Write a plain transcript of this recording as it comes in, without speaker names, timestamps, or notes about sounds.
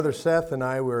Brother Seth and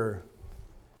I were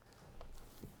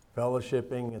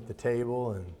fellowshipping at the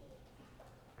table, and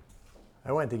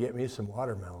I went to get me some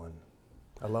watermelon.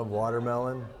 I love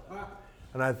watermelon.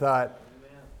 And I thought,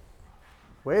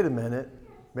 wait a minute,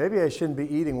 maybe I shouldn't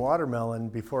be eating watermelon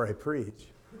before I preach.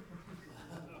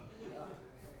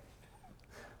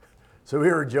 So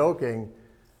we were joking.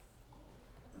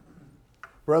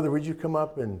 Brother, would you come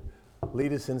up and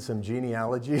lead us in some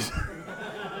genealogies?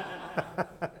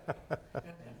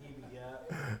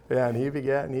 Yeah, and he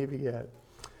begat, and he begat.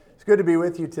 It's good to be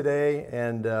with you today,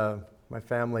 and my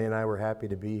family and I were happy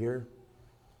to be here.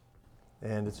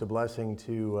 And it's a blessing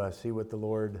to see what the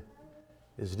Lord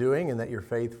is doing and that you're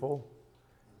faithful.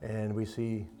 And we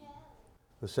see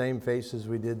the same faces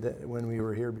we did when we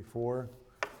were here before,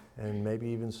 and maybe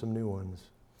even some new ones.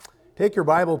 Take your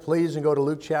Bible, please, and go to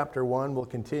Luke chapter 1. We'll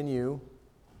continue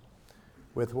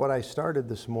with what I started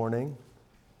this morning.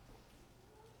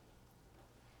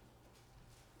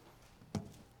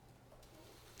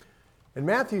 In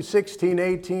Matthew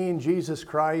 16:18, Jesus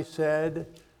Christ said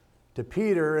to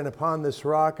Peter, "And upon this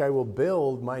rock I will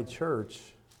build my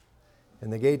church, and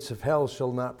the gates of hell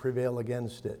shall not prevail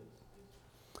against it."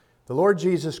 The Lord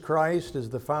Jesus Christ is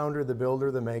the founder, the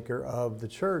builder, the maker of the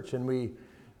church. And we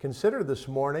considered this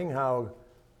morning how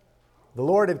the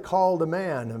Lord had called a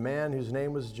man whose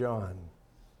name was John.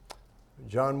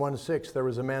 John 1:6, there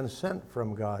was a man sent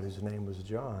from God whose name was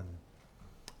John.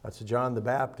 That's John the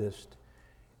Baptist.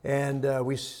 And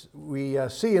we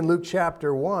see in Luke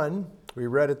chapter 1, we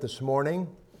read it this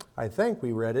morning. I think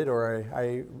we read it, or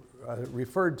I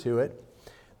referred to it.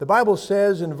 The Bible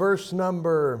says in verse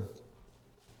number,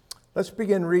 let's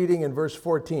begin reading in verse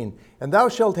 14. "And thou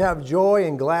shalt have joy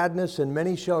and gladness, and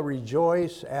many shall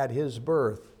rejoice at his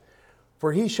birth.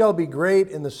 For he shall be great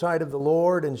in the sight of the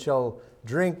Lord, and shall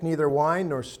drink neither wine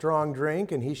nor strong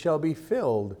drink, and he shall be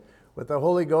filled with the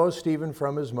Holy Ghost even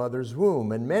from his mother's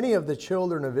womb. And many of the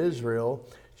children of Israel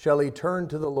shall he turn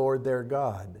to the Lord their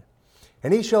God.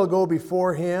 And he shall go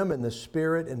before him in the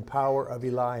spirit and power of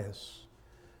Elias,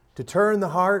 to turn the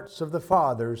hearts of the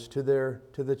fathers to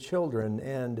the children,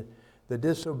 and the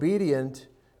disobedient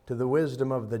to the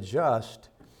wisdom of the just,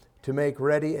 to make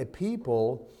ready a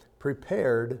people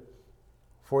prepared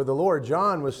for the Lord."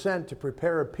 John was sent to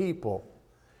prepare a people.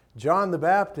 John the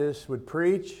Baptist would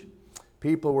preach.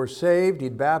 People were saved,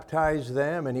 he'd baptize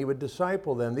them, and he would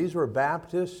disciple them. These were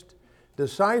Baptist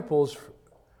disciples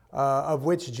of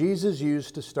which Jesus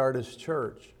used to start his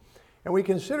church. And we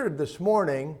considered this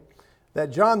morning that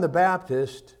John the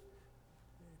Baptist,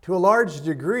 to a large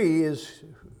degree, is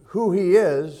who he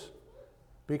is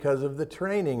because of the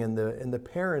training and the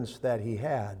parents that he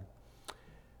had.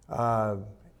 And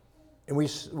we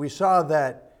saw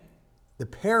that the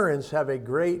parents have a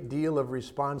great deal of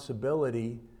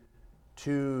responsibility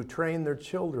to train their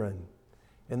children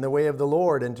in the way of the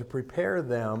Lord and to prepare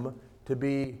them to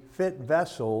be fit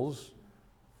vessels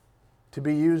to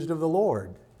be used of the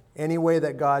Lord any way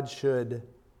that God should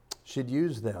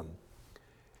use them.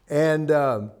 And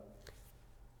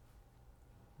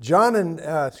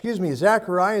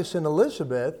Zacharias and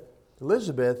Elizabeth,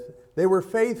 they were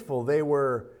faithful. They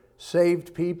were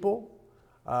saved people.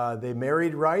 They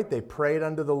married right. They prayed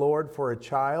unto the Lord for a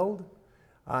child.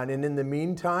 And in the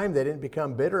meantime, they didn't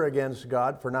become bitter against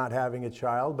God for not having a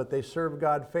child, but they served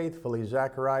God faithfully.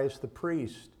 Zacharias the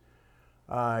priest,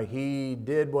 he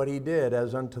did what he did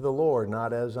as unto the Lord,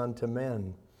 not as unto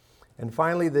men. And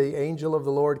finally, the angel of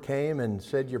the Lord came and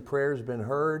said, "Your prayer's been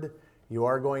heard. You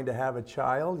are going to have a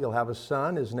child. You'll have a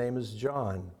son. His name is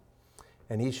John.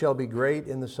 And he shall be great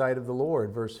in the sight of the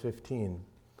Lord," verse 15.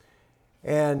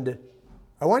 And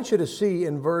I want you to see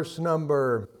in verse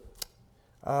number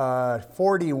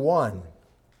 41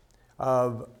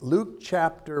 of Luke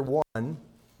chapter 1.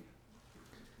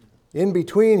 In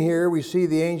between here, we see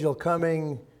the angel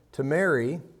coming to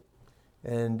Mary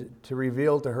and to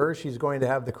reveal to her she's going to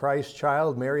have the Christ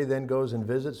child. Mary then goes and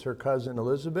visits her cousin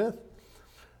Elizabeth.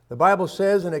 The Bible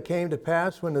says, "And it came to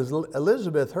pass when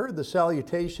Elizabeth heard the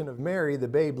salutation of Mary, the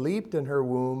babe leaped in her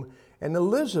womb, and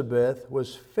Elizabeth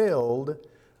was filled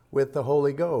with the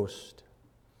Holy Ghost."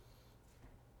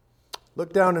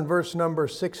 Look down in verse number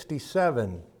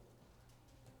 67.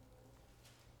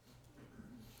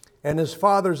 "And his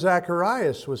father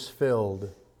Zacharias was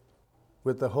filled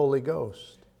with the Holy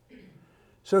Ghost."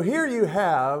 So here you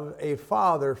have a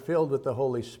father filled with the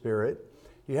Holy Spirit.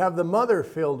 You have the mother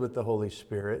filled with the Holy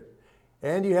Spirit.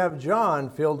 And you have John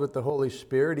filled with the Holy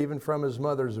Spirit, even from his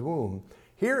mother's womb.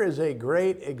 Here is a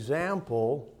great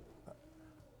example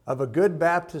of a good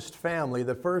Baptist family,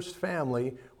 the first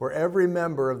family where every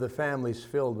member of the family is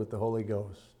filled with the Holy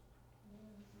Ghost.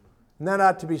 And that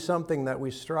ought to be something that we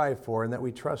strive for and that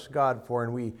we trust God for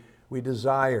and we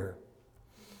desire.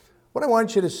 What I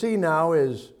want you to see now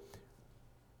is,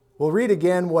 we'll read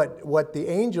again what the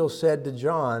angel said to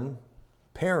John,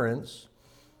 parents.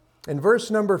 In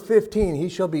verse number 15, he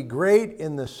shall be great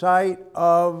in the sight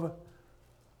of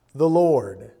the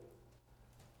Lord.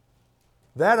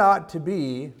 That ought to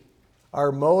be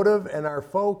our motive and our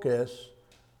focus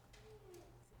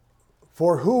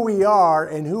for who we are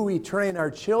and who we train our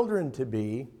children to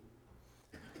be.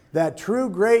 That true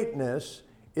greatness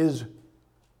is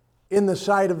in the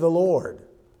sight of the Lord.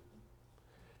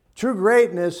 True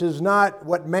greatness is not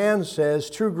what man says.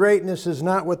 True greatness is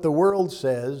not what the world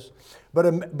says.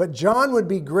 But John would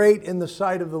be great in the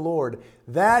sight of the Lord.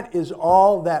 That is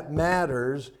all that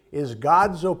matters, is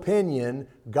God's opinion,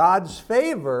 God's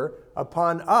favor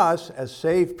upon us as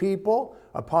saved people,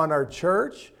 upon our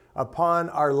church, upon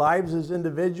our lives as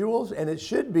individuals, and it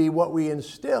should be what we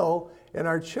instill in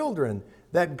our children,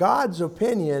 that God's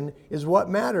opinion is what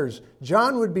matters.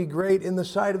 John would be great in the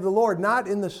sight of the Lord, not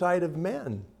in the sight of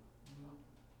men.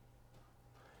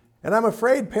 And I'm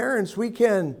afraid, parents, we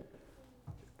can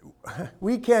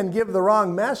give the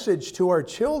wrong message to our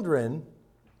children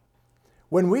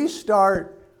when we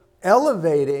start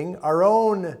elevating our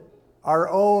own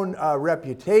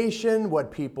reputation,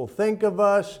 what people think of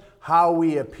us, how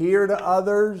we appear to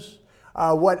others,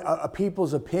 what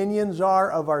people's opinions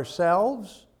are of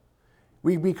ourselves.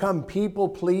 We become people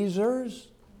pleasers.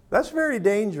 That's very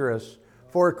dangerous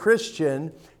for a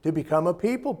Christian to become a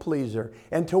people pleaser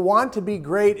and to want to be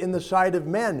great in the sight of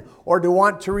men or to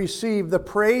want to receive the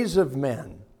praise of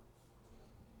men.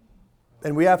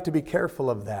 And we have to be careful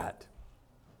of that.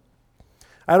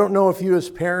 I don't know if you as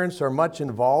parents are much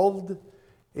involved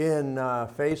in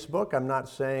Facebook. I'm not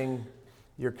saying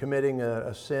you're committing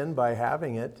a sin by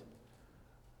having it.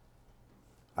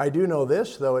 I do know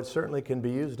this, though, it certainly can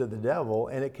be used of the devil,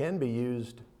 and it can be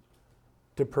used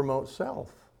to promote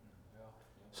self.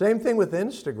 Same thing with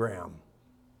Instagram.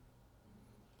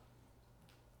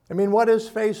 I mean, what is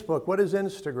Facebook? What is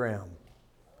Instagram?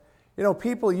 You know,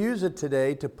 people use it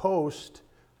today to post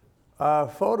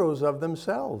photos of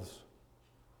themselves.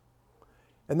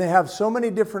 And they have so many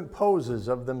different poses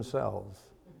of themselves.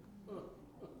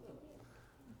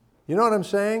 You know what I'm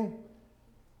saying?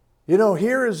 You know,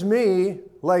 here is me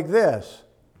like this.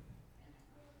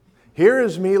 Here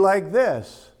is me like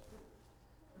this.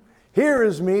 Here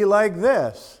is me like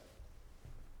this.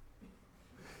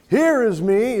 Here is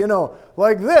me, you know,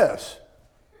 like this.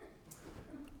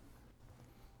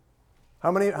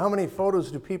 How many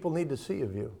photos do people need to see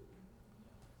of you?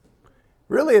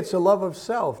 Really, it's a love of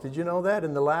self. Did you know that?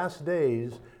 In the last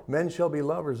days, men shall be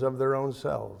lovers of their own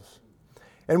selves.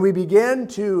 And we begin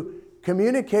to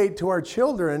communicate to our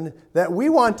children that we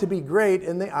want to be great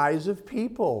in the eyes of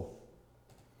people.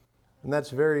 And that's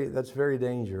very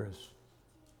dangerous.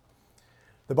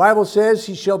 The Bible says,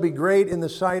 he shall be great in the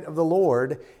sight of the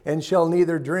Lord, and shall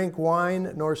neither drink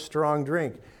wine nor strong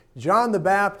drink. John the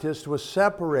Baptist was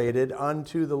separated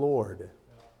unto the Lord.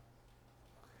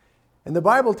 And the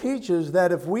Bible teaches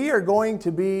that if we are going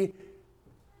to be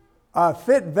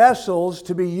fit vessels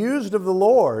to be used of the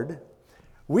Lord,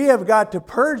 we have got to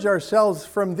purge ourselves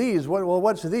from these. Well,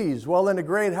 what's these? Well, in a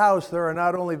great house, there are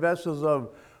not only vessels of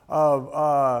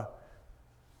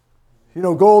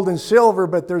gold and silver,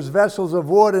 but there's vessels of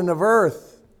wood and of earth.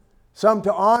 Some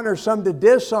to honor, some to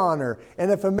dishonor.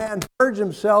 And if a man purge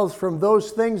himself from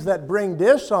those things that bring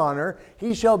dishonor,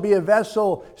 he shall be a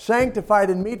vessel sanctified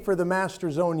and meet for the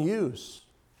master's own use.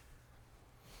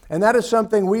 And that is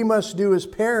something we must do as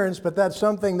parents, but that's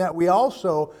something that we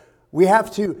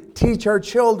have to teach our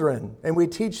children, and we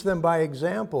teach them by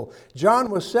example.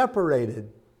 John was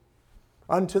separated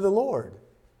unto the Lord.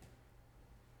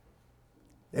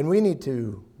 And we need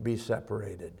to be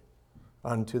separated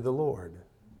unto the Lord.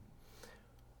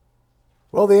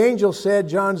 Well, the angel said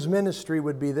John's ministry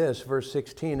would be this, verse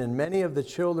 16, and many of the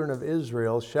children of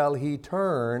Israel shall he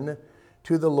turn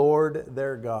to the Lord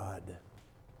their God.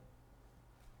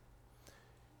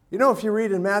 You know, if you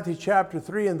read in Matthew chapter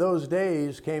 3, in those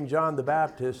days came John the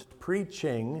Baptist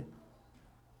preaching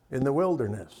in the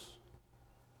wilderness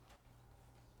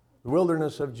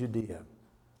of Judea.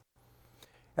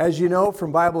 As you know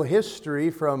from Bible history,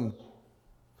 from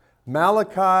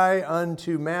Malachi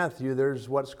unto Matthew, there's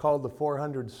what's called the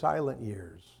 400 silent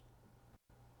years.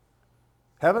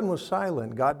 Heaven was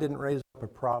silent. God didn't raise up a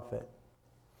prophet.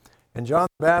 And John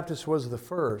the Baptist was the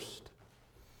first.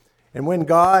 And when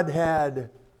God had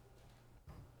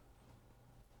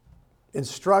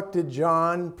instructed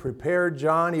John, prepared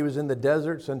John, he was in the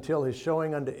deserts until his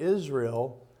showing unto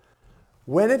Israel.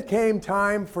 When it came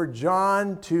time for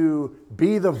John to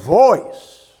be the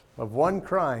voice of one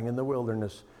crying in the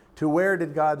wilderness, to where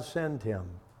did God send him?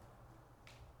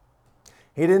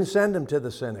 He didn't send him to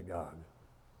the synagogue.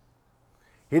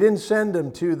 He didn't send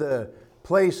him to the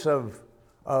place of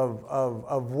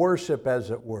worship,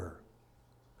 as it were.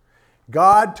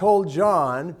 God told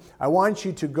John, I want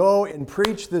you to go and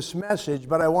preach this message,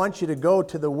 but I want you to go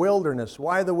to the wilderness.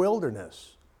 Why the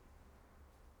wilderness?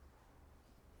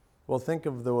 Well, think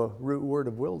of the root word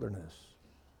of wilderness.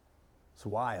 It's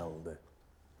wild.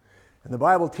 And the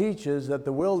Bible teaches that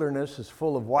the wilderness is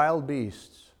full of wild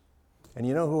beasts. And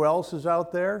you know who else is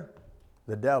out there?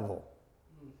 The devil.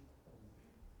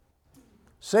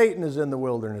 Satan is in the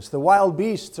wilderness. The wild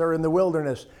beasts are in the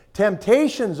wilderness.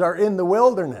 Temptations are in the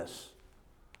wilderness.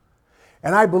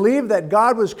 And I believe that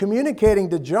God was communicating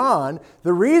to John,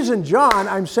 the reason, John,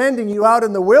 I'm sending you out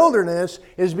in the wilderness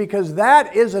is because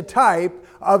that is a type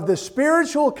of the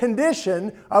spiritual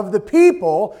condition of the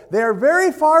people. They are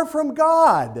very far from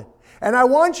God. And I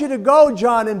want you to go,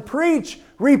 John, and preach,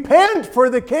 repent,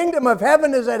 for the kingdom of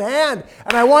heaven is at hand.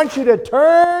 And I want you to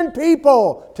turn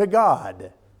people to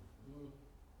God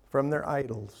from their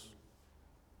idols.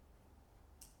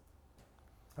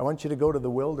 I want you to go to the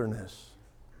wilderness.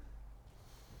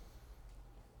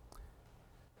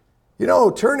 You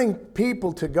know, turning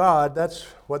people to God, that's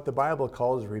what the Bible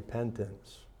calls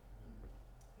repentance.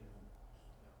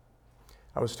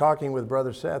 I was talking with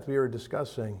Brother Seth. We were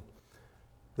discussing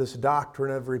this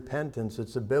doctrine of repentance.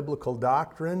 It's a biblical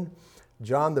doctrine.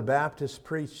 John the Baptist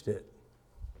preached it.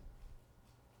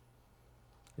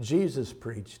 Jesus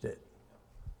preached it.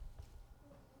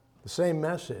 The same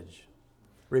message.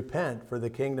 Repent, for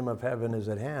the kingdom of heaven is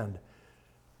at hand.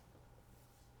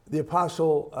 The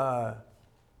Apostle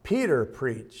Peter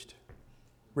preached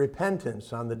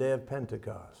repentance on the day of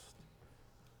Pentecost.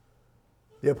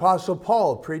 The Apostle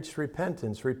Paul preached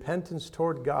repentance, repentance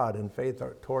toward God and faith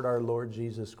toward our Lord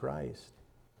Jesus Christ.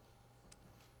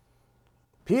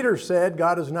 Peter said,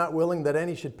 God is not willing that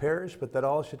any should perish, but that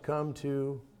all should come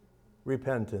to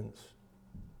repentance.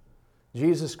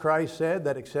 Jesus Christ said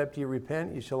that except ye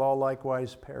repent, ye shall all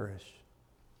likewise perish.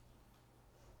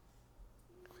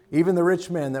 Even the rich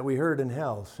man that we heard in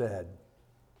hell said,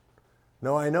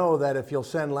 no, I know that if you'll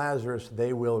send Lazarus,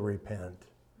 they will repent.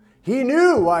 He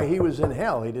knew why he was in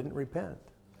hell. He didn't repent.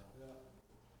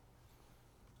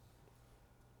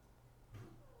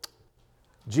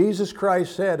 Jesus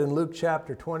Christ said in Luke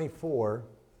chapter 24,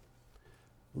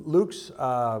 Luke's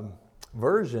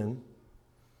version,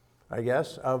 I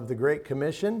guess, of the Great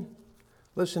Commission.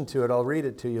 Listen to it. I'll read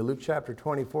it to you. Luke chapter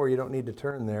 24. You don't need to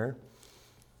turn there.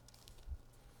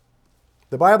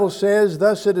 The Bible says,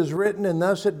 thus it is written, and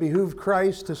thus it behooved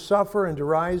Christ to suffer and to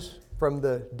rise from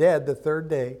the dead the third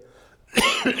day.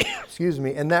 Excuse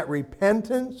me. And that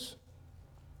repentance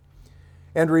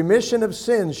and remission of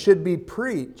sins should be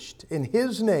preached in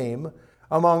His name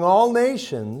among all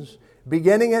nations,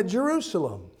 beginning at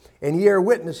Jerusalem. And ye are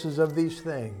witnesses of these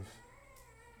things.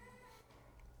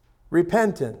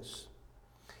 Repentance.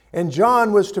 And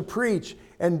John was to preach.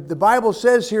 And the Bible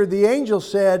says here, the angel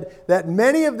said that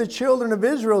many of the children of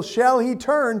Israel shall he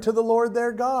turn to the Lord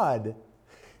their God.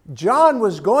 John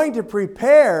was going to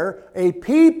prepare a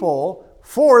people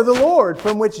for the Lord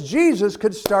from which Jesus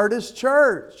could start His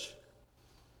church.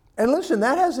 And listen,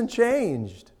 that hasn't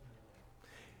changed.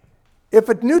 If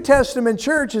a New Testament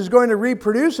church is going to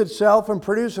reproduce itself and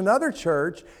produce another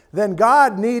church, then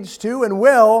God needs to and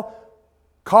will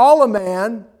call a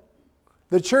man.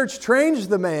 The church trains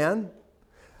the man.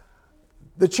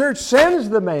 The church sends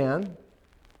the man,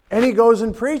 and he goes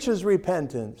and preaches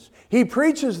repentance. He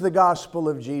preaches the gospel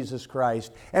of Jesus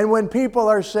Christ. And when people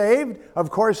are saved, of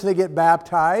course they get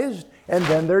baptized, and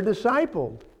then they're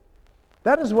discipled.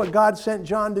 That is what God sent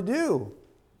John to do,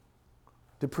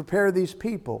 to prepare these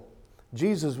people.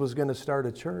 Jesus was going to start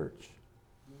a church,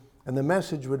 and the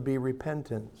message would be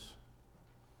repentance.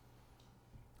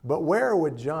 But where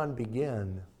would John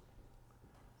begin?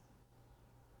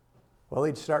 Well,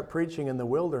 he'd start preaching in the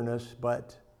wilderness,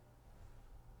 but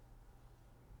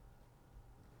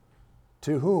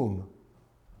to whom?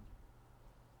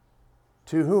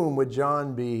 To whom would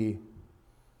John be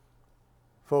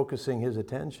focusing his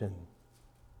attention?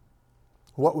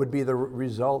 What would be the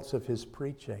results of his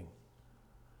preaching?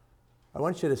 I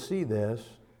want you to see this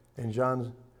in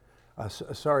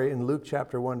in Luke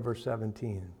chapter 1, verse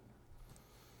 17.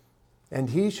 And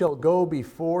he shall go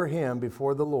before him,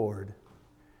 before the Lord,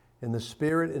 in the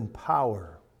spirit and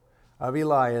power of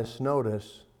Elias,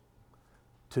 notice,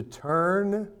 to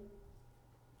turn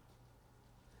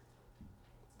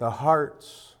the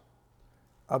hearts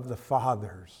of the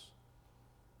fathers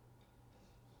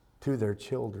to their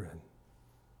children,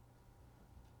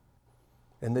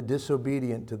 and the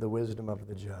disobedient to the wisdom of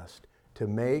the just, to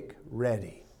make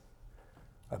ready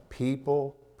a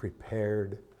people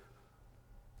prepared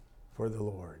for the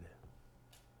Lord.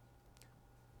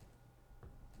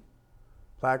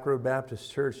 Plaque Road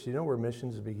Baptist Church, do you know where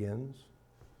missions begins?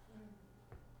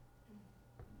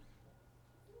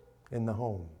 In the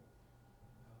home.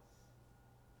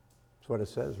 That's what it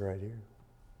says right here.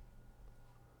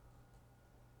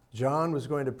 John was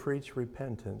going to preach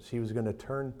repentance. He was going to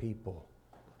turn people.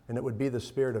 And it would be the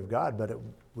Spirit of God, but it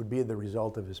would be the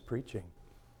result of his preaching.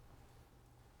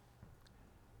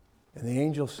 And the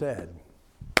angel said,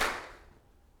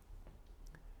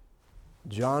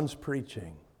 John's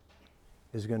preaching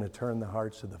is going to turn the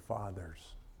hearts of the fathers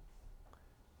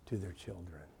to their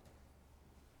children.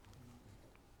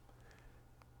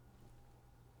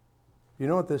 You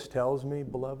know what this tells me,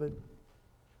 beloved?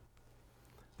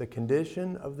 The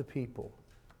condition of the people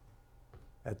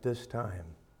at this time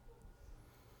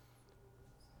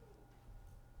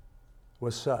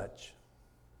was such,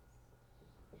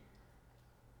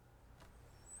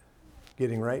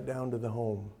 getting right down to the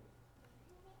home.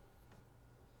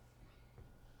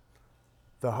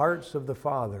 The hearts of the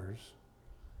fathers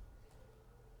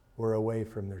were away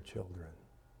from their children.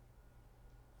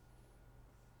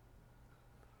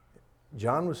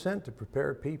 John was sent to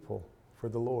prepare people for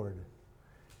the Lord.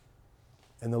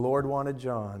 And the Lord wanted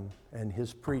John and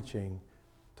his preaching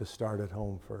to start at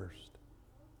home first.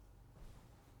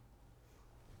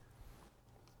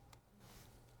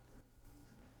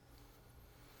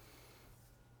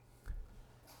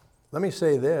 Let me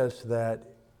say this, that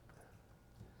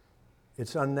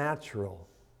it's unnatural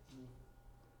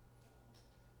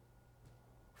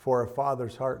for a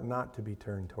father's heart not to be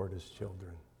turned toward his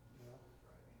children.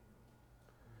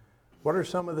 What are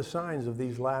some of the signs of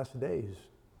these last days?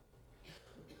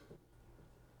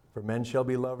 For men shall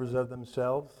be lovers of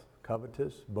themselves,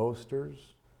 covetous, boasters,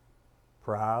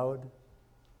 proud,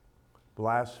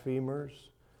 blasphemers,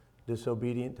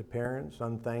 disobedient to parents,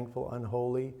 unthankful,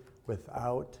 unholy,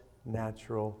 without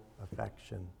natural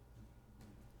affection.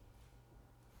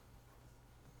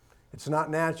 It's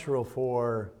not natural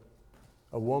for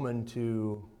a woman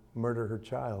to murder her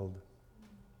child.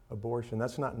 Abortion,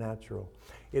 that's not natural.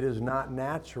 It is not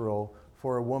natural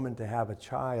for a woman to have a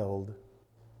child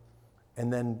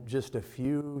and then just a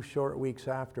few short weeks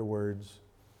afterwards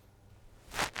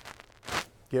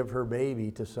give her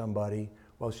baby to somebody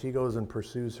while she goes and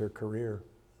pursues her career.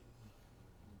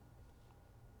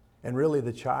 And really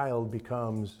the child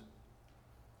becomes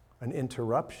an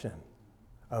interruption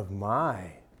of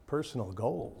my personal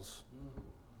goals.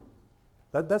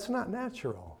 That's not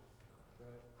natural.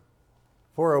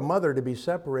 For a mother to be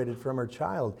separated from her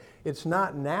child. It's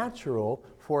not natural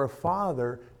for a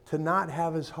father to not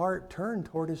have his heart turned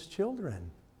toward his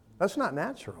children. That's not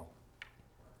natural.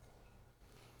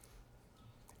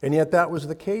 And yet that was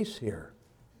the case here.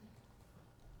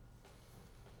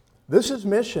 This is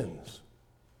missions.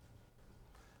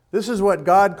 This is what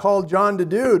God called John to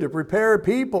do, to prepare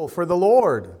people for the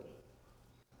Lord.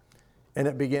 And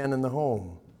it began in the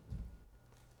home.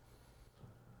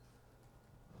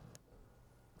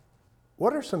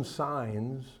 What are some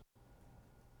signs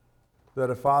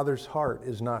that a father's heart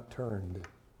is not turned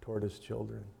toward his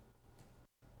children?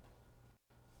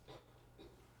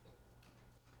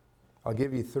 I'll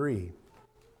give you 3.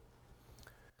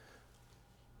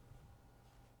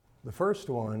 The first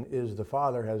one is the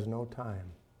father has no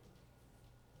time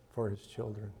for his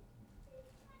children.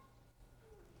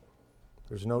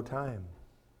 There's no time.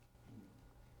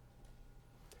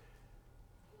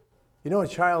 You know, a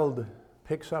child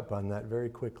picks up on that very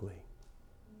quickly.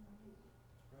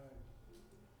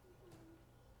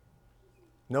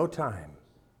 No time.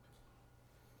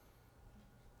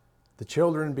 The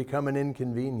children become an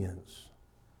inconvenience.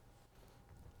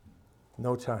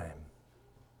 No time.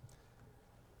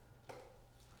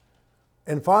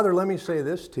 And Father, let me say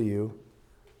this to you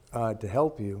to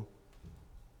help you.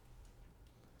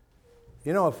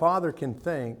 You know, a father can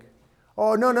think,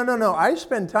 oh, no, I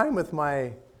spend time with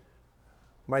my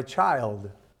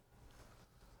child.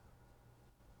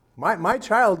 My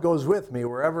child goes with me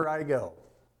wherever I go.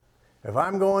 If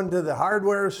I'm going to the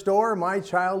hardware store, my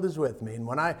child is with me. And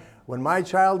when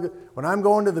I'm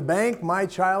going to the bank, my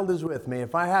child is with me.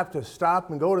 If I have to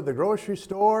stop and go to the grocery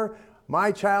store,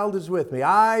 my child is with me.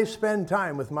 I spend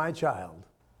time with my child.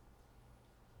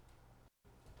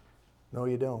 No,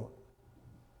 you don't.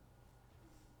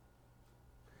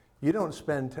 You don't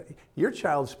spend, your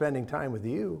child's spending time with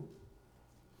you,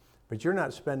 but you're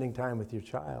not spending time with your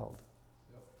child.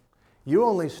 You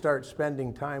only start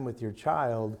spending time with your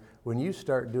child when you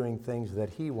start doing things that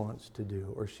he wants to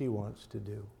do or she wants to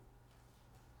do.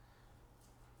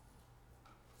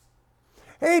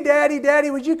 Hey, Daddy,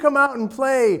 would you come out and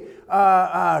play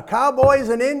Cowboys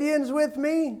and Indians with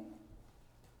me?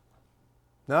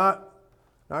 No,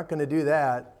 not going to do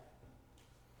that.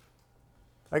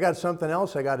 I got something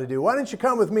else I got to do. Why don't you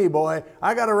come with me, boy?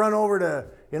 I got to run over to,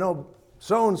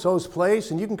 so-and-so's place,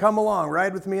 and you can come along,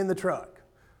 ride with me in the truck.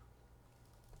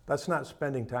 That's not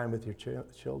spending time with your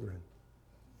children.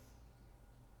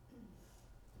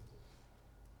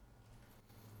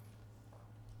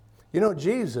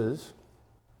 Jesus,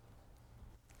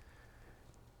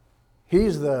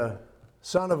 he's the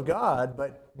Son of God,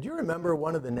 but do you remember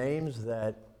one of the names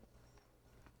that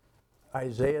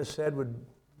Isaiah said would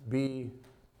be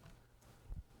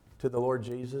to the Lord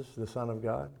Jesus, the Son of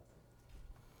God?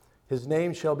 His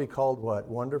name shall be called what?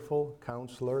 Wonderful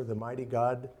Counselor, the Mighty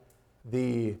God,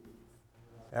 the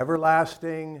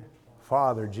Everlasting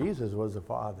Father. Jesus was a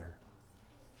father.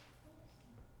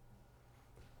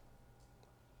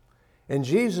 And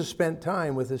Jesus spent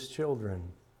time with his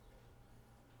children.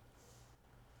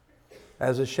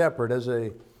 As a shepherd, as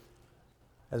a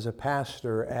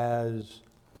pastor,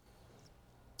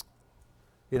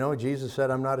 Jesus said,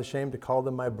 I'm not ashamed to call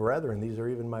them my brethren. These are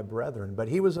even my brethren. But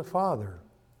he was a father.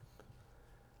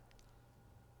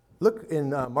 Look in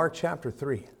Mark chapter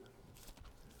 3.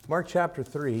 Mark chapter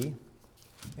 3,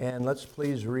 and let's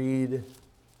please read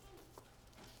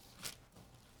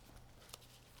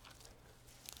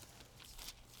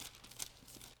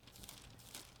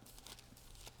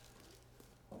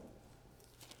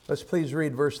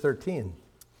verse 13.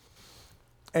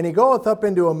 And he goeth up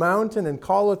into a mountain, and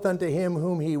calleth unto him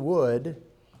whom he would.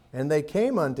 And they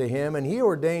came unto him, and he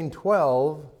ordained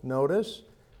 12, notice,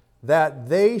 that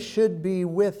they should be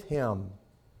with him,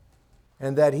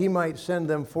 and that he might send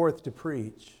them forth to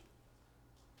preach.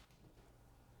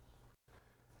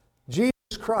 Jesus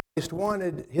Christ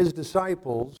wanted his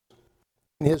disciples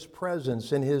in his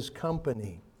presence, in his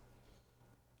company.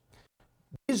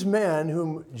 These men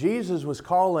whom Jesus was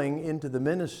calling into the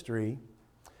ministry,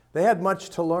 they had much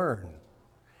to learn.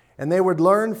 And they would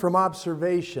learn from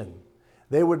observation.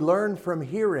 They would learn from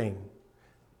hearing.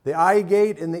 The eye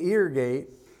gate and the ear gate,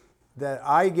 the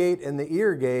eye gate and the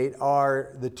ear gate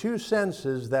are the two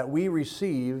senses that we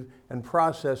receive and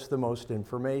process the most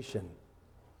information.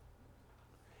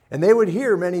 And they would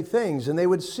hear many things, and they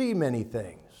would see many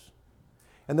things.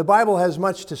 And the Bible has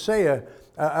much to say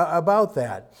about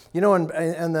that. On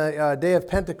the day of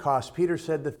Pentecost, Peter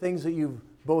said, the things that you've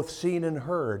both seen and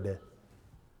heard.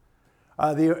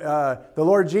 The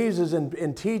Lord Jesus,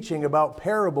 in teaching about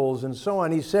parables and so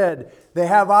on, he said, they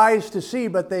have eyes to see,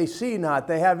 but they see not.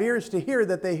 They have ears to hear,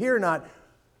 that they hear not.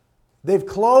 They've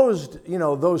closed,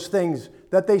 those things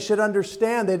that they should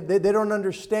understand. They don't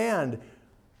understand.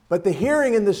 But the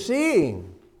hearing and the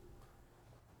seeing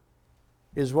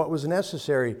is what was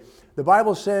necessary. The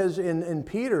Bible says in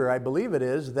Peter, I believe it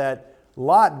is, that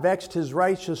Lot vexed his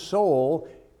righteous soul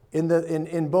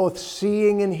in both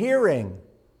seeing and hearing.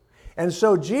 And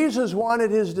so Jesus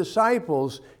wanted his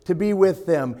disciples to be with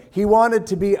them. He wanted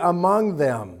to be among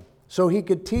them so he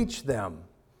could teach them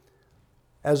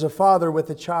as a father with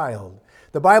a child.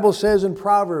 The Bible says in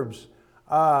Proverbs,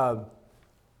 that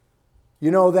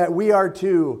we are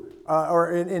to,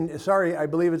 I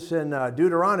believe it's in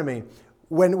Deuteronomy,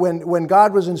 when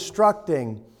God was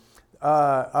instructing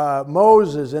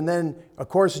Moses, and then, of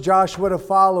course, Joshua to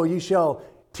follow, you shall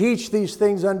teach these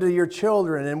things unto your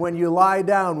children, and when you lie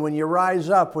down, when you rise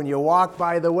up, when you walk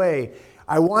by the way.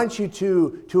 I want you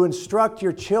to instruct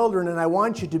your children, and I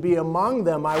want you to be among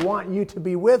them. I want you to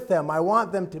be with them. I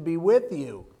want them to be with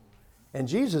you. And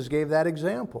Jesus gave that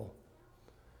example.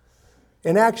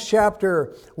 In Acts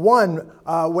chapter 1,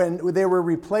 when they were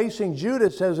replacing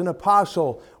Judas as an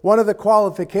apostle, one of the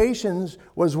qualifications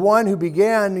was one who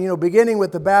beginning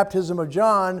with the baptism of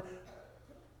John,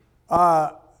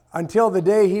 until the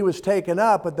day he was taken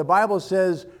up. But the Bible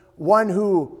says one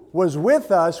who was with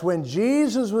us when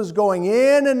Jesus was going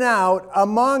in and out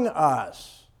among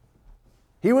us.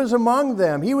 He was among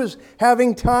them. He was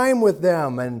having time with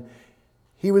them, and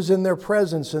he was in their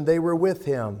presence, and they were with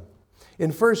him.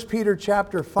 In 1 Peter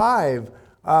chapter 5,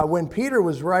 when Peter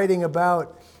was writing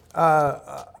about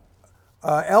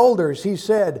elders, he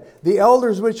said, the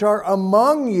elders which are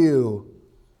among you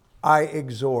I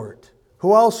exhort,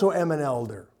 who also am an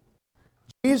elder.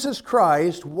 Jesus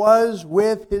Christ was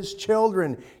with his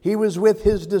children. He was with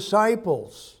his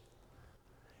disciples.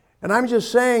 And I'm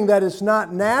just saying that it's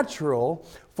not natural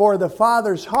for the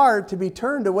father's heart to be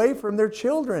turned away from their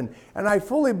children. And I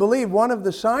fully believe one of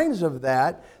the signs of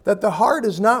that the heart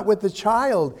is not with the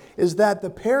child, is that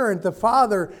the parent, the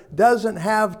father, doesn't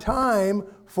have time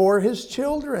for his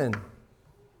children.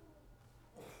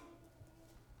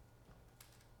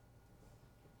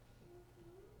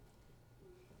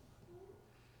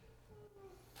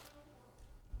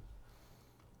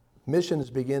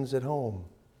 Missions begins at home.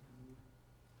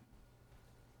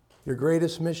 Your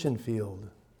greatest mission field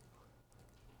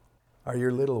are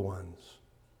your little ones.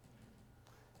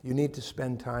 You need to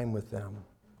spend time with them.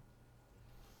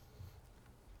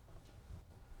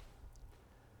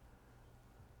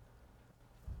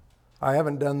 I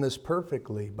haven't done this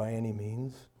perfectly by any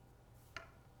means.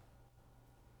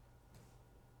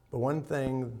 But one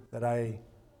thing that I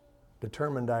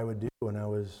determined I would do when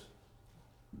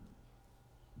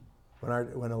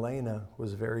Elena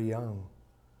was very young,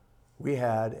 we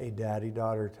had a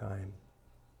daddy-daughter time.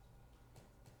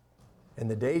 And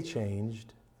the day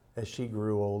changed as she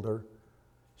grew older.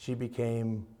 She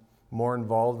became more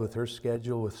involved with her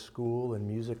schedule with school and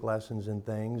music lessons and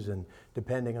things. And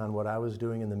depending on what I was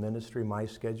doing in the ministry, my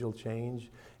schedule changed.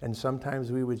 And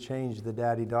sometimes we would change the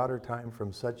daddy-daughter time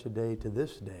from such a day to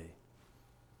this day.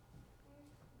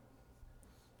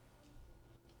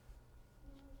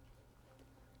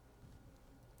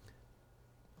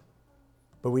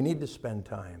 But we need to spend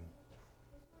time.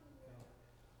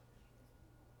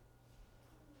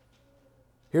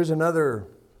 Here's another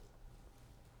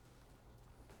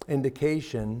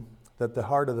indication that the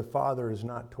heart of the father is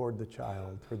not toward the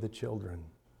child or the children.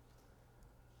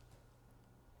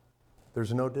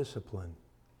 There's no discipline.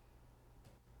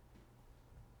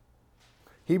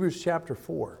 Hebrews chapter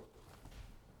 4.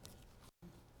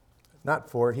 Not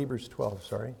 4, Hebrews 12,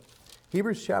 sorry.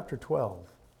 Hebrews chapter 12.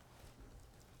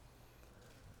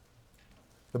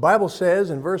 The Bible says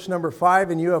in verse number 5,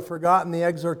 "And you have forgotten the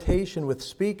exhortation which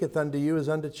speaketh unto you as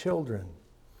unto children.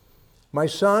 My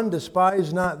son,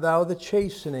 despise not thou the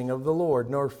chastening of the Lord,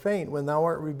 nor faint when thou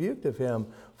art rebuked of him.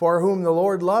 For whom the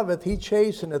Lord loveth, he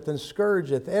chasteneth and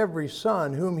scourgeth every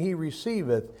son whom he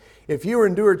receiveth. If you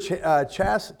endure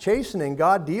chastening,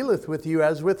 God dealeth with you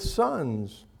as with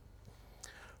sons.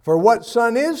 For what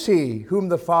son is he whom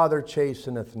the Father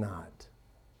chasteneth not?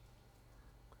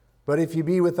 But if you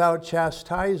be without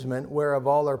chastisement, whereof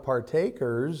all are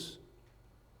partakers,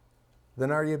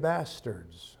 then are you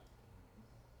bastards,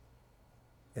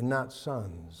 and not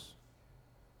sons."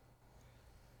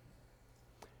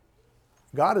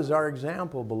 God is our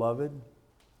example, beloved.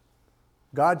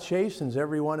 God chastens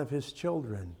every one of his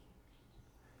children.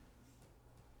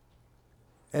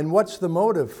 And what's the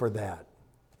motive for that?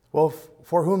 Well,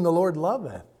 for whom the Lord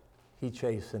loveth, he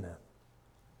chasteneth.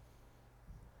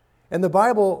 And the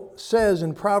Bible says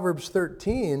in Proverbs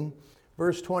 13,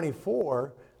 verse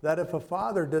 24, that if a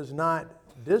father does not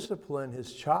discipline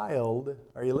his child,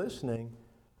 are you listening?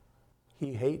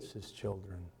 He hates his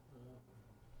children.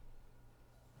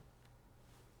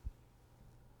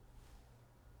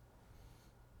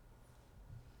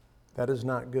 That is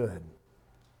not good.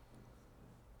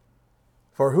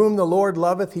 For whom the Lord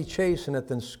loveth, he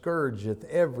chasteneth and scourgeth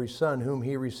every son whom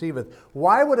he receiveth.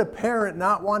 Why would a parent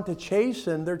not want to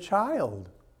chasten their child?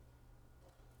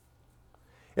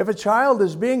 If a child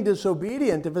is being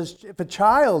disobedient, if a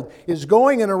child is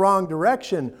going in a wrong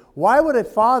direction, why would a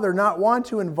father not want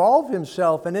to involve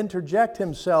himself and interject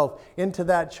himself into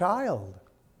that child?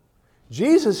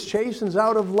 Jesus chastens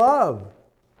out of love.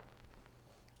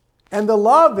 And the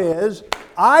love is,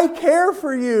 I care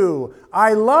for you.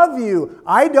 I love you.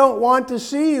 I don't want to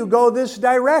see you go this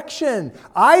direction.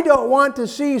 I don't want to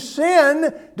see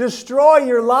sin destroy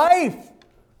your life.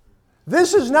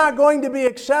 This is not going to be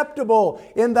acceptable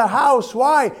in the house.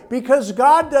 Why? Because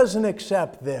God doesn't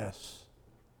accept this.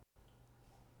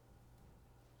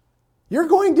 You're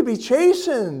going to be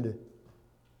chastened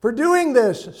for doing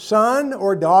this, son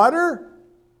or daughter.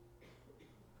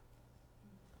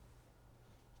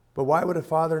 But why would a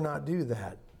father not do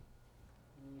that?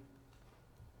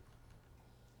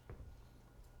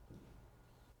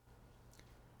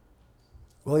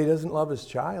 Well, he doesn't love his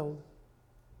child.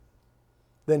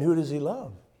 Then who does he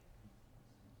love?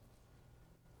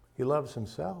 He loves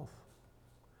himself.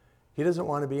 He doesn't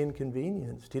want to be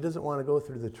inconvenienced. He doesn't want to go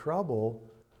through the trouble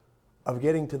of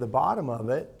getting to the bottom of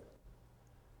it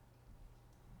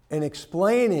and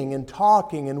explaining and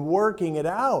talking and working it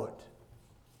out.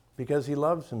 Because he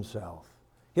loves himself.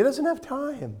 He doesn't have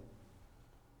time.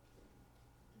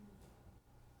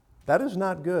 That is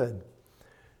not good.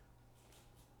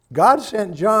 God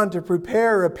sent John to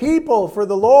prepare a people for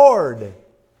the Lord.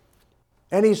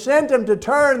 And He sent Him to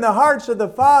turn the hearts of the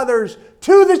fathers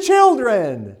to the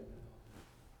children.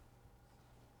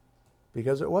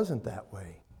 Because it wasn't that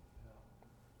way.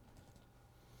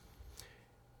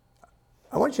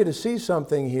 I want you to see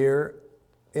something here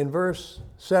in verse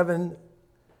 7.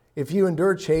 If you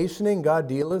endure chastening, God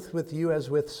dealeth with you as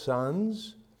with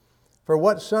sons. For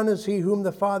what son is he whom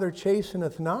the Father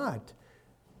chasteneth not?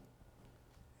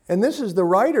 And this is the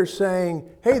writer saying,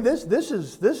 hey, this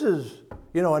is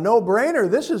a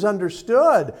no-brainer. This is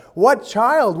understood. What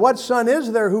child, what son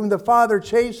is there whom the Father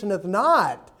chasteneth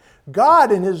not?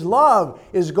 God in His love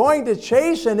is going to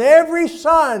chasten every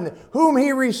son whom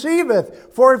He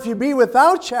receiveth. For if you be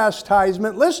without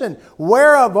chastisement, listen,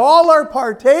 whereof all are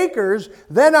partakers,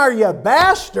 then are ye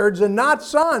bastards and not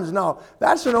sons. Now,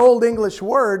 that's an old English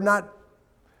word, not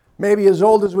maybe as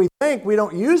old as we think. We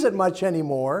don't use it much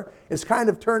anymore. It's kind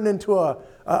of turned into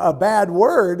a bad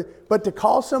word. But to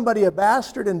call somebody a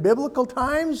bastard in biblical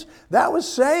times, that was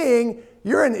saying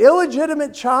you're an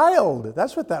illegitimate child.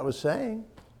 That's what that was saying.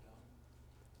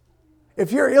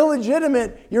 If you're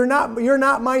illegitimate, you're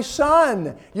not my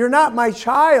son. You're not my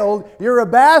child. You're a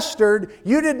bastard.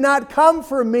 You did not come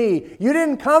from me. You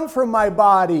didn't come from my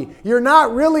body. You're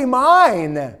not really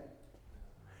mine.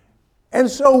 And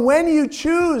so when you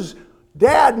choose,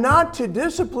 Dad, not to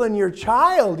discipline your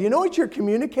child, you know what you're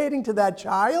communicating to that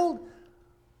child?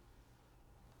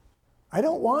 I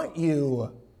don't want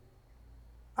you.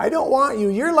 I don't want you.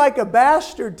 You're like a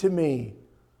bastard to me.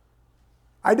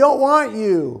 I don't want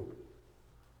you.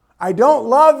 I don't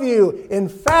love you. In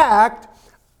fact,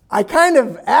 I kind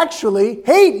of actually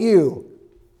hate you.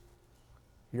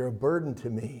 You're a burden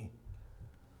to me.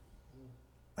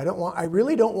 I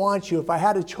really don't want you. If I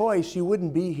had a choice, you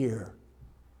wouldn't be here.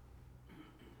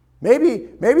 Maybe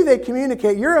they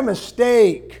communicate, you're a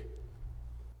mistake.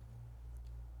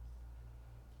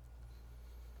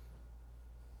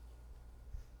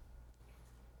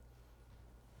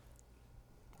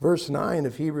 Verse 9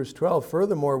 of Hebrews 12,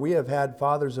 furthermore, we have had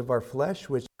fathers of our flesh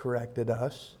which corrected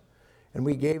us, and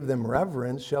we gave them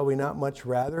reverence. Shall we not much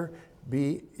rather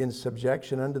be in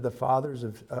subjection unto the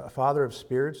Father of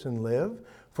spirits and live?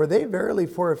 For they verily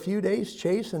for a few days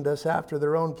chastened us after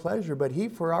their own pleasure, but He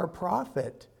for our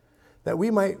profit, that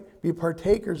we might be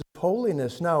partakers of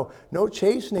holiness. Now, no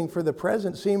chastening for the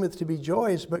present seemeth to be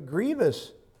joyous, but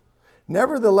grievous.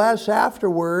 Nevertheless,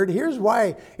 afterward, here's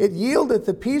why: it yieldeth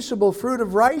the peaceable fruit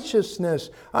of righteousness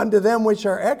unto them which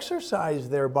are exercised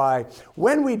thereby.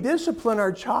 When we discipline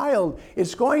our child,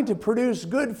 it's going to produce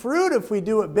good fruit if we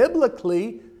do it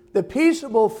biblically. The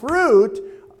peaceable fruit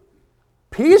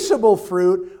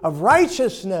of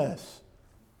righteousness.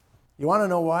 You want to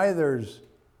know why there's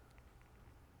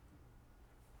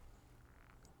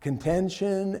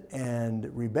contention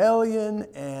and rebellion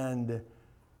and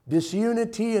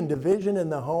disunity and division in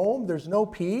the home? There's no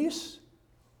peace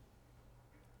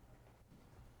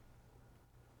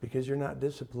because you're not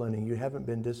disciplining. You haven't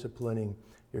been disciplining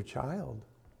your child.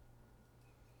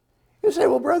 You say,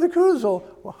 well, Brother Kuzel,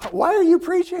 why are you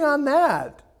preaching on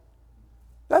that?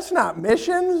 That's not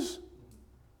missions.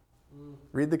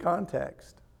 Read the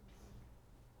context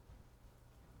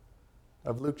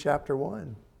of Luke chapter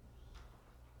 1.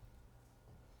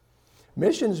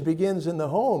 Missions begins in the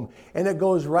home, and it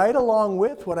goes right along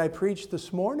with what I preached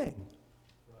this morning.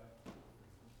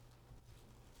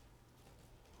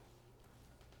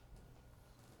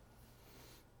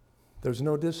 There's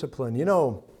no discipline. You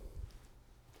know,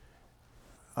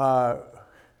 the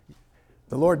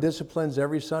Lord disciplines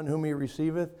every son whom He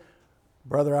receiveth.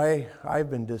 Brother, I've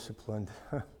been disciplined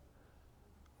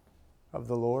of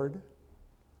the Lord.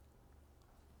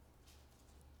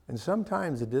 And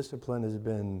sometimes the discipline has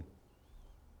been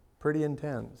pretty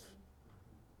intense.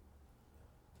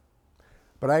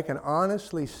 But I can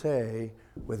honestly say,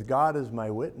 with God as my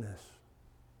witness,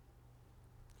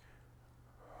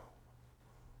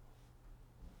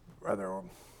 brother,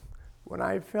 when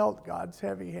I felt God's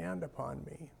heavy hand upon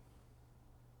me,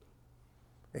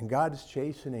 and God's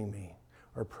chastening me,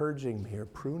 or purging me, or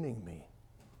pruning me,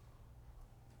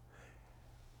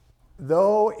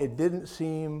 though it didn't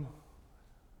seem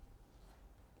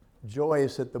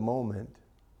joyous at the moment,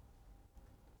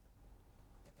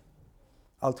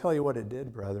 I'll tell you what it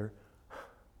did, brother.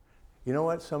 You know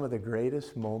what? Some of the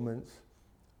greatest moments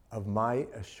of my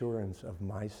assurance of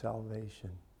my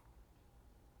salvation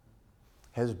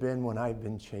has been when I've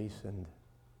been chastened.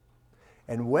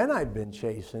 And when I've been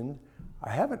chastened, I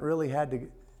haven't really had to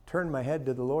turn my head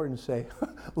to the Lord and say,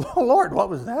 Lord, what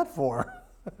was that for?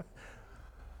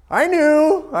 I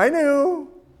knew.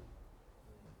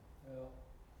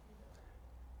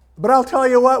 But I'll tell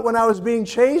you what, when I was being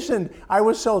chastened, I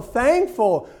was so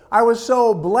thankful. I was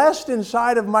so blessed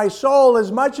inside of my soul as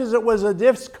much as it was a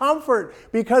discomfort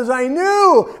because I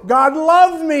knew God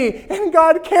loved me and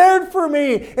God cared for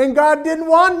me and God didn't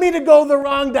want me to go the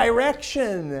wrong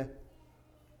direction.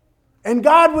 And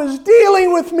God was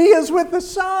dealing with me as with a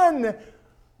son.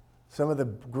 Some of the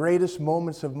greatest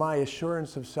moments of my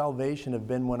assurance of salvation have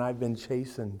been when I've been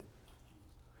chastened.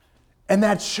 And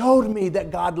that showed me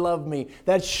that God loved me.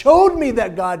 That showed me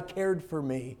that God cared for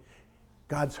me.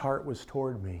 God's heart was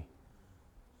toward me.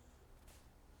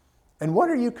 And what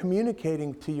are you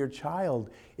communicating to your child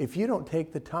if you don't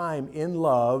take the time in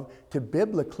love to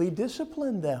biblically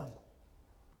discipline them?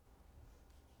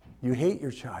 You hate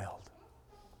your child.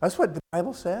 That's what the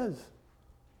Bible says.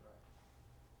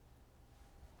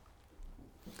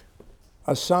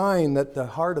 A sign that the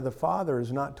heart of the Father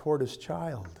is not toward his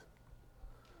child.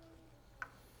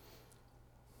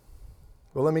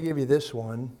 Well, let me give you this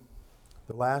one,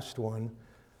 the last one.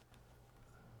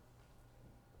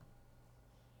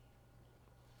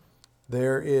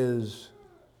 There is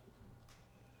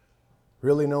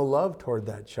really no love toward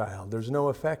that child. There's no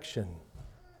affection.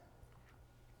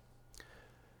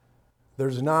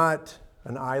 There's not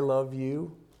an I love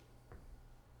you.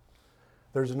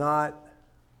 There's not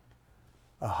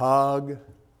a hug.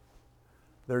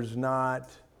 There's not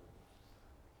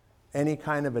any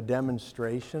kind of a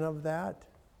demonstration of that.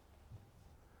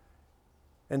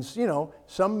 And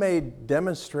some may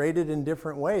demonstrate it in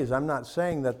different ways. I'm not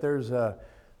saying that there's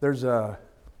a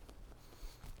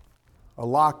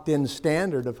locked-in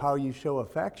standard of how you show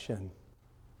affection.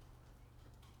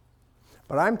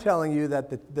 But I'm telling you that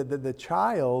the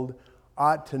child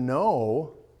ought to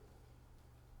know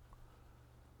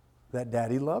that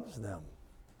Daddy loves them.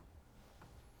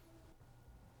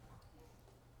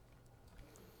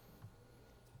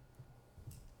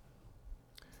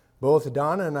 Both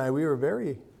Donna and I, we were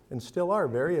very, and still are,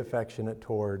 very affectionate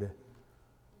toward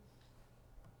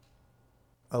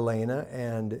Elena,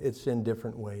 and it's in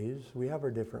different ways. We have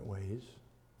our different ways.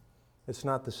 It's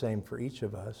not the same for each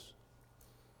of us.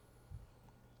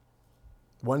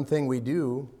 One thing we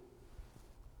do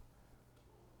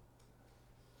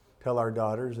tell our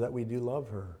daughters that we do love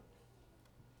her.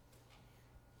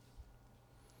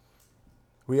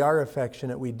 We are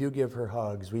affectionate. We do give her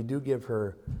hugs. We do give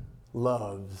her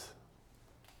loves.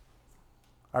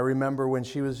 I remember when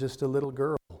she was just a little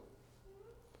girl.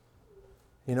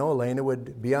 Elena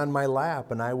would be on my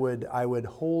lap and I would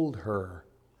hold her.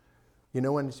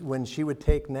 When she would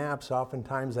take naps,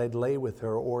 oftentimes I'd lay with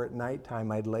her, or at nighttime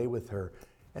I'd lay with her.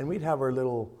 And we'd have our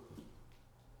little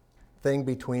thing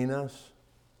between us.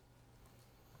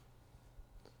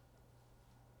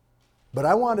 But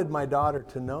I wanted my daughter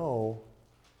to know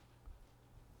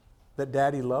that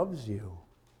Daddy loves you.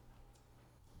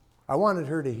 I wanted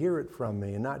her to hear it from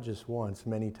me, and not just once,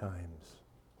 many times.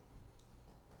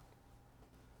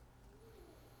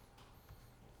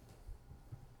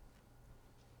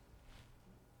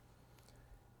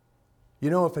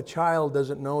 If a child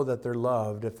doesn't know that they're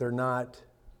loved, if they're not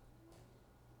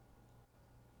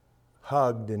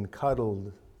hugged and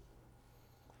cuddled,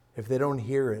 if they don't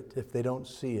hear it, if they don't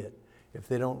see it, if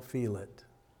they don't feel it,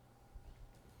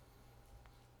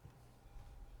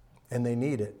 and they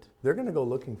need it, they're going to go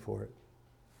looking for it.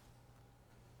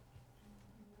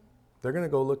 They're going to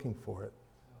go looking for it.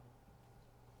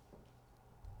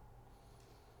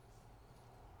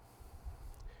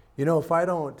 If I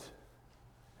don't,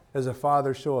 as a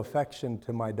father, show affection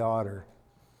to my daughter,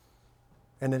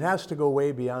 and it has to go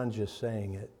way beyond just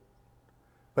saying it,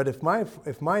 but if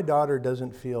my daughter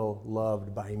doesn't feel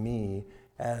loved by me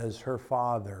as her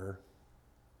father,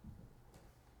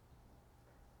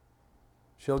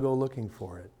 she'll go looking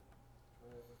for it.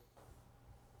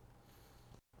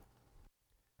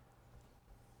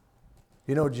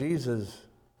 Jesus,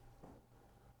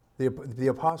 the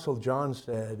Apostle John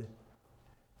said,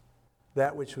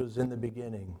 that which was in the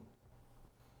beginning,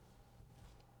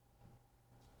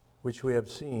 which we have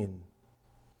seen,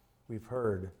 we've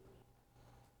heard,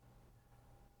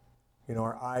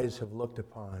 our eyes have looked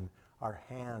upon, our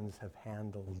hands have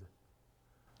handled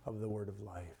of the word of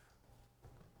life.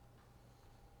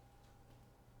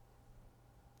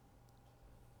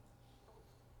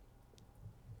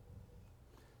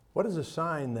 What is a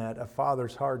sign that a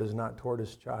father's heart is not toward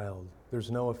his child?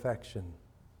 There's no affection.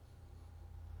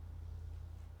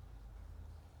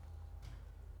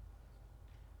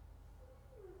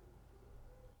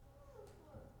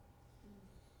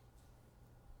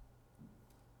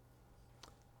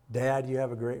 Dad, you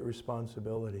have a great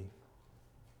responsibility.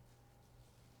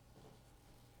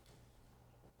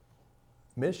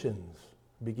 Missions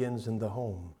begins in the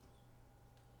home.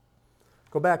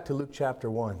 Go back to Luke chapter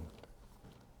 1.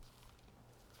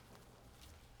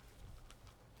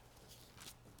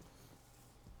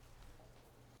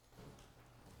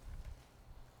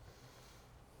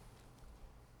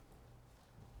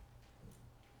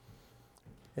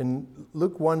 in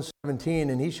Luke 1:17,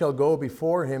 and he shall go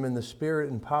before him in the spirit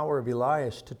and power of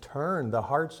Elias to turn the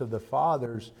hearts of the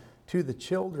fathers to the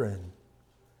children.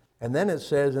 And then it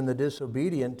says, in the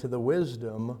disobedient to the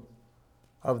wisdom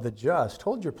of the just.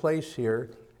 Hold your place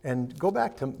here and go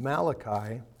back to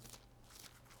Malachi.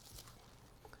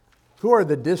 Who are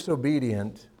the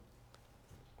disobedient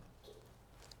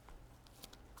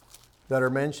that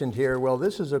are mentioned here? Well,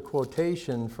 this is a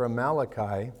quotation from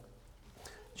Malachi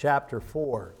chapter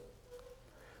 4.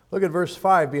 Look at verse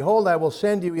 5. Behold, I will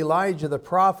send you Elijah the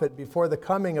prophet before the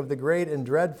coming of the great and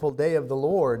dreadful day of the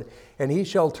Lord, and he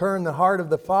shall turn the heart of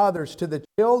the fathers to the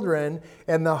children,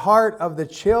 and the heart of the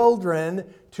children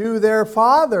to their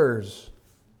fathers.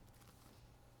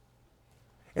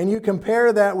 And you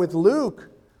compare that with Luke.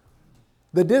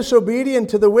 The disobedient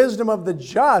to the wisdom of the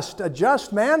just. A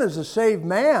just man is a saved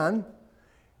man.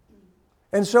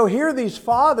 And so here these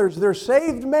fathers, they're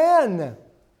saved men.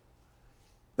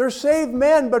 They're saved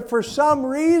men, but for some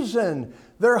reason,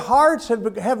 their hearts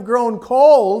have grown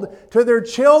cold to their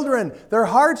children. Their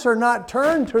hearts are not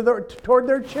turned toward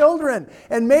their children.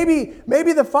 And maybe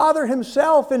the father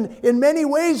himself, in many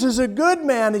ways, is a good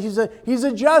man. He's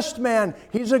a just man.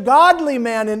 He's a godly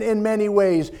man in many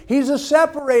ways. He's a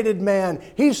separated man.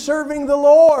 He's serving the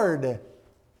Lord.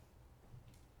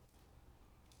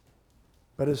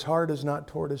 But his heart is not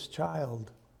toward his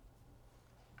child.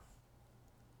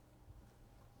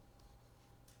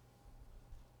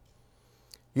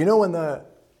 You know,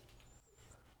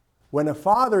 when a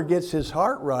father gets his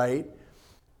heart right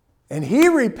and he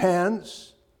repents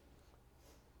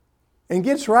and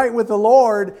gets right with the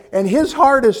Lord and his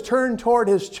heart is turned toward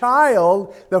his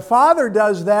child, the father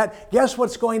does that, guess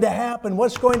what's going to happen?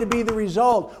 What's going to be the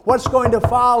result? What's going to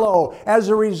follow? As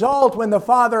a result, when the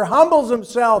father humbles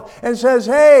himself and says,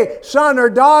 hey, son or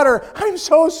daughter, I'm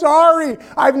so sorry.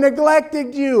 I've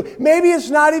neglected you. Maybe it's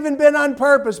not even been on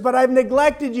purpose, but I've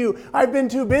neglected you. I've been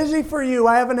too busy for you.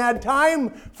 I haven't had time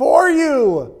for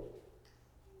you.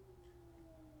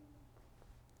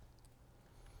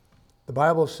 The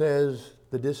Bible says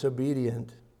the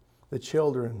disobedient, the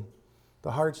children,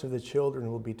 the hearts of the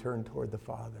children will be turned toward the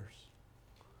fathers.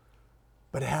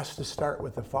 But it has to start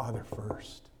with the father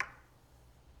first.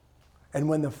 And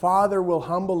when the father will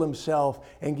humble himself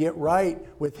and get right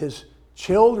with his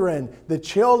children, the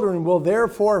children will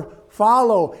therefore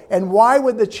follow. And why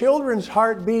would the children's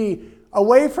heart be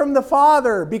away from the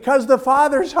father? Because the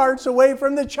father's heart's away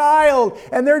from the child,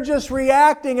 and they're just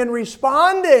reacting and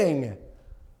responding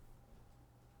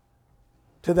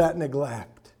to that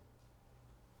neglect.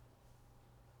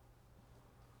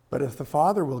 But if the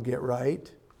father will get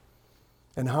right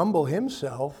and humble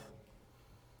himself,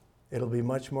 it'll be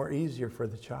much more easier for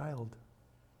the child.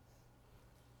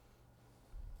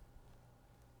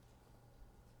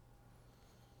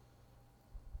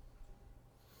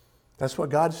 That's what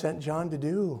God sent John to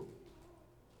do.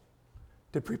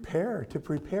 To prepare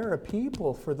a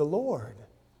people for the Lord.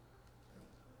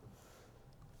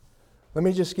 Let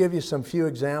me just give you some few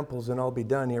examples and I'll be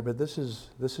done here, but this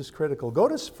is critical. Go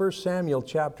to 1 Samuel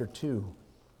chapter 2.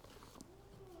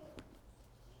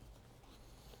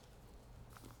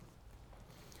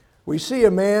 We see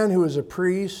a man who is a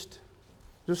priest,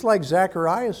 just like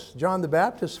Zacharias, John the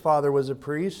Baptist's father was a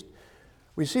priest.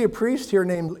 We see a priest here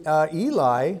named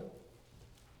Eli.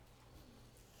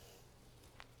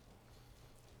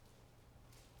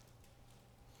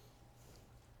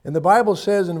 And the Bible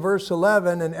says in verse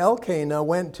 11, and Elkanah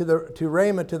went to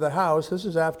Ramah to the house. This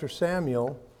is after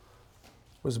Samuel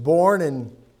was born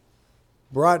and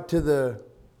brought to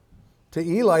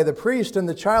Eli the priest, and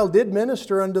the child did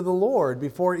minister unto the Lord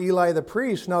before Eli the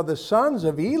priest. Now the sons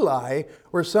of Eli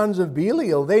were sons of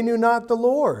Belial. They knew not the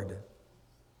Lord.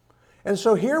 And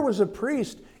so here was a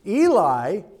priest,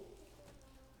 Eli,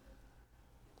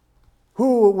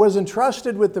 who was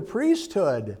entrusted with the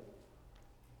priesthood.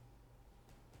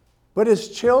 But his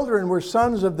children were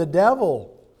sons of the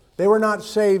devil. They were not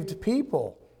saved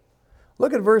people.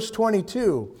 Look at verse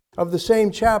 22 of the same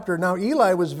chapter. Now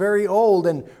Eli was very old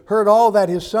and heard all that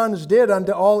his sons did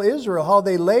unto all Israel, how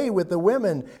they lay with the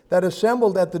women that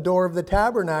assembled at the door of the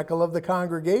tabernacle of the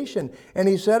congregation. And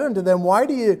he said unto them, Why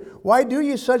do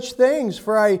ye such things?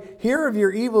 For I hear of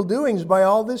your evil doings by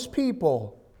all this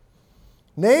people.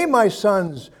 Nay, my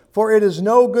sons, for it is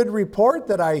no good report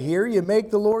that I hear. You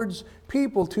make the Lord's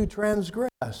people to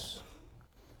transgress.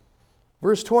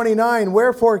 Verse 29,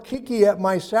 Wherefore kick ye at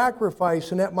my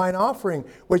sacrifice and at mine offering,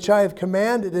 which I have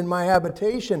commanded in my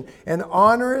habitation, and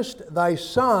honorest thy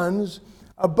sons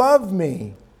above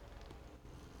me.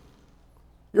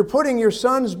 You're putting your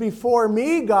sons before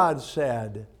me, God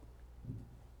said.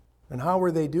 And how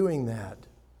were they doing that?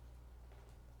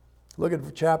 Look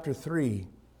at chapter 3,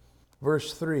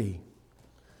 verse 3.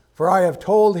 For I have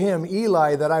told him,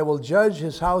 Eli, that I will judge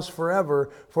his house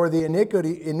forever for the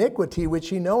iniquity which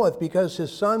he knoweth, because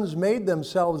his sons made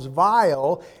themselves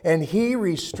vile, and he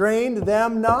restrained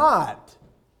them not.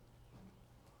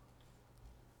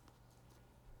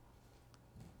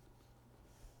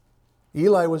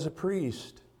 Eli was a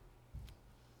priest,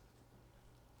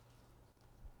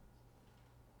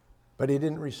 but he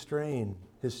didn't restrain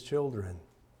his children.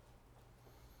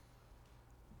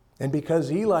 And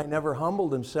because Eli never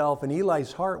humbled himself and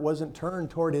Eli's heart wasn't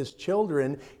turned toward his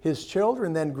children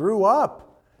then grew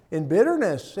up in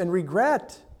bitterness and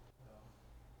regret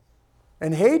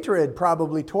and hatred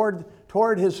probably toward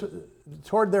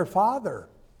their father.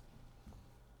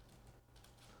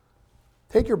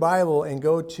 Take your Bible and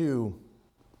go to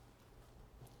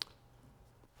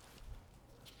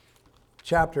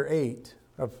chapter 8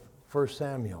 of 1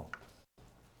 Samuel.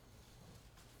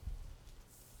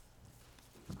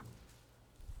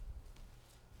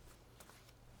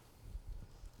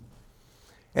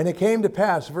 And it came to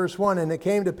pass, verse 1, and it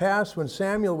came to pass when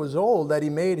Samuel was old that he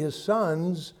made his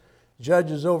sons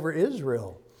judges over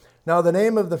Israel. Now the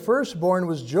name of the firstborn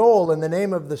was Joel, and the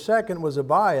name of the second was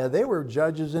Abiah. They were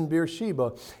judges in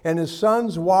Beersheba. And his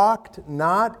sons walked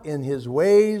not in his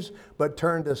ways, but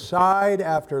turned aside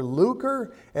after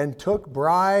lucre, and took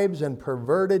bribes, and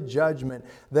perverted judgment.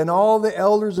 Then all the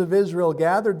elders of Israel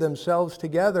gathered themselves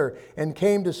together, and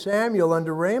came to Samuel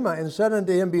unto Ramah, and said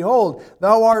unto him, Behold,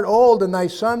 thou art old, and thy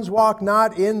sons walk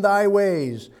not in thy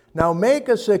ways. Now make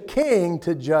us a king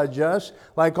to judge us,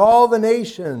 like all the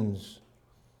nations.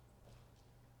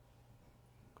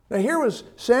 Now here was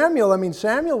Samuel.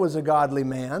 Samuel was a godly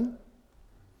man.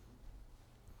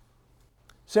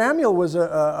 Samuel was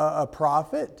a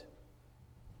prophet.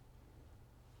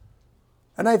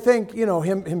 And I think,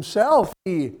 himself,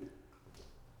 he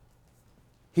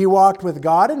walked with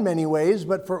God in many ways,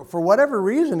 but for whatever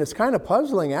reason, it's kind of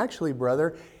puzzling actually,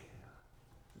 brother.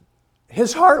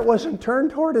 His heart wasn't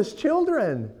turned toward his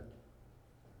children.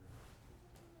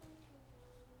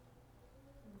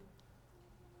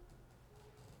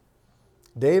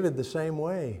 David the same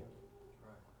way.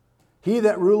 He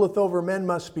that ruleth over men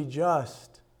must be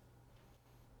just.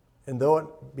 And though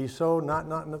it be so,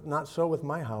 not so with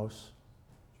my house.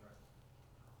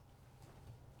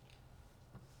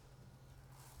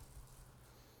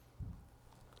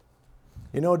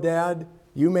 Dad,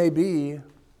 you may be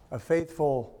a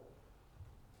faithful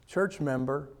church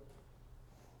member.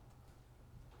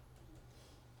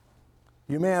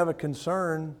 You may have a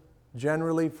concern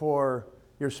generally for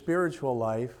your spiritual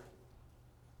life.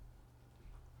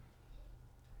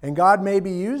 And God may be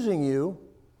using you.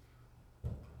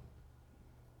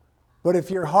 But if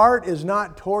your heart is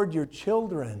not toward your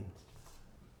children,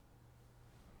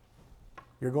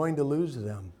 you're going to lose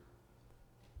them.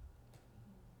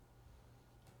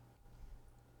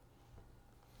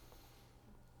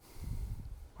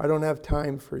 I don't have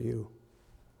time for you.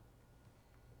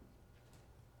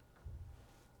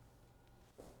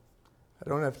 I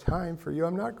don't have time for you.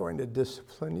 I'm not going to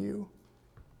discipline you.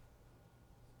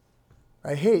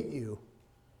 I hate you.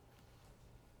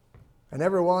 I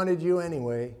never wanted you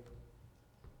anyway.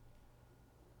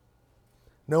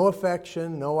 No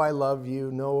affection, no I love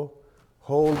you, no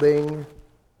holding.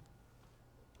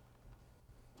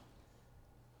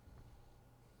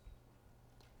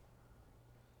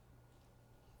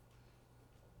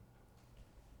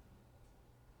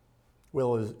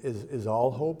 Well, is all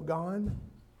hope gone?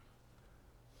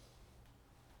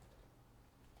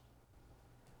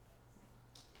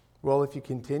 Well, if you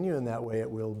continue in that way,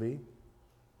 it will be.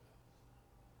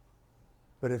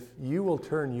 But if you will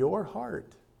turn your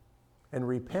heart and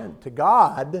repent to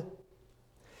God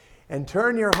and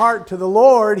turn your heart to the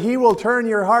Lord, He will turn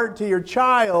your heart to your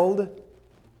child,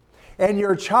 and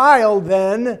your child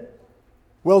then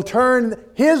will turn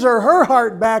his or her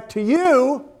heart back to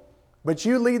you, but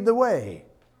you lead the way.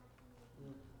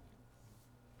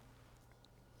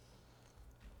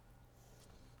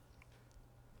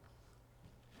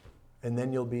 And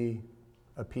then you'll be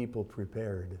a people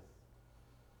prepared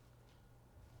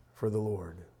for the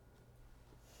Lord.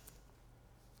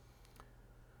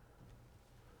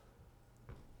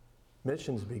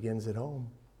 Missions begins at home.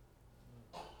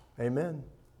 Amen.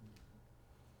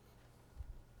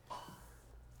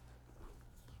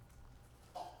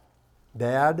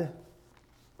 Dad,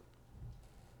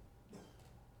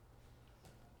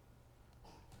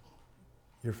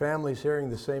 your family's hearing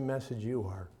the same message you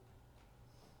are.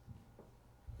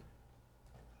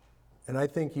 And I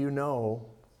think you know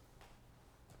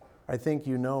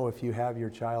if you have your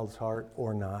child's heart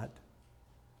or not.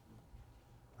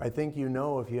 I think you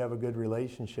know if you have a good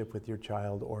relationship with your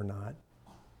child or not.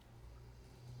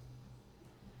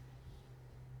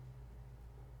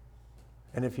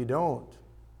 And if you don't,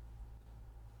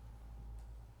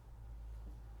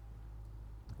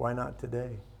 why not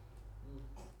today?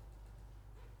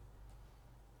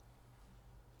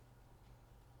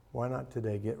 Why not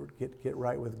today? Get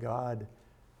right with God.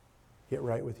 Get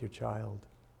right with your child.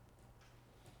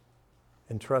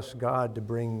 And trust God to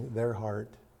bring their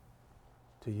heart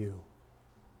to you.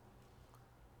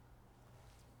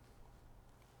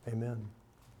 Amen.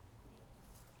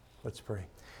 Let's pray.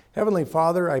 Heavenly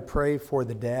Father, I pray for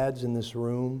the dads in this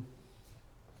room.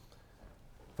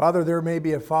 Father, there may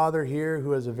be a father here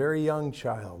who has a very young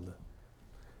child.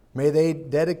 May they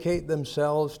dedicate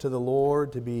themselves to the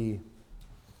Lord to be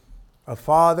a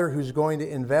father who's going to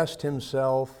invest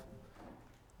himself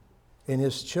in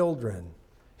his children.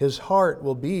 His heart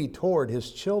will be toward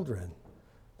his children,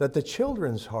 that the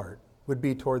children's heart would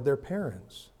be toward their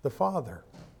parents, the father.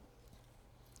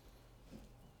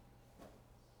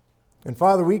 And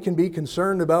Father, we can be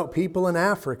concerned about people in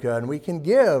Africa, and we can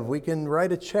give, we can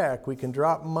write a check, we can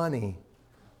drop money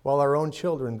while our own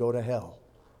children go to hell.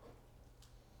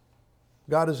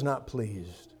 God is not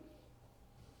pleased.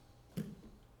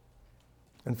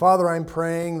 And Father, I'm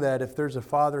praying that if there's a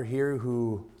father here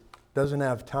who doesn't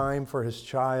have time for his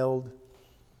child,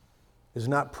 is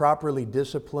not properly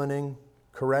disciplining,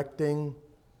 correcting,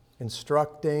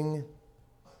 instructing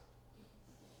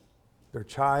their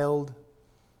child,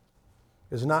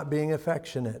 is not being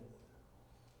affectionate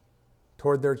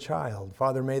toward their child,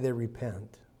 Father, may they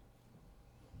repent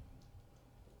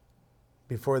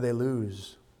before they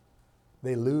lose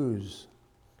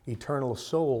eternal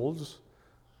souls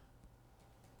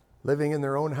living in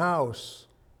their own house.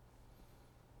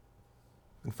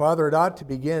 And Father, it ought to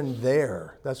begin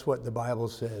there. That's what the Bible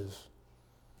says.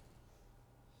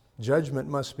 Judgment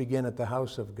must begin at the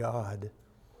house of God.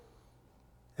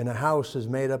 And a house is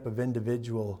made up of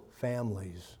individual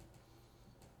families.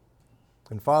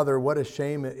 And Father, what a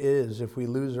shame it is if we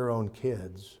lose our own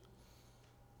kids,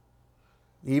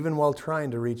 even while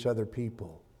trying to reach other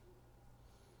people.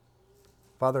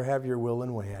 Father, have your will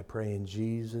and way, I pray in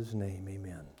Jesus' name,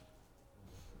 amen.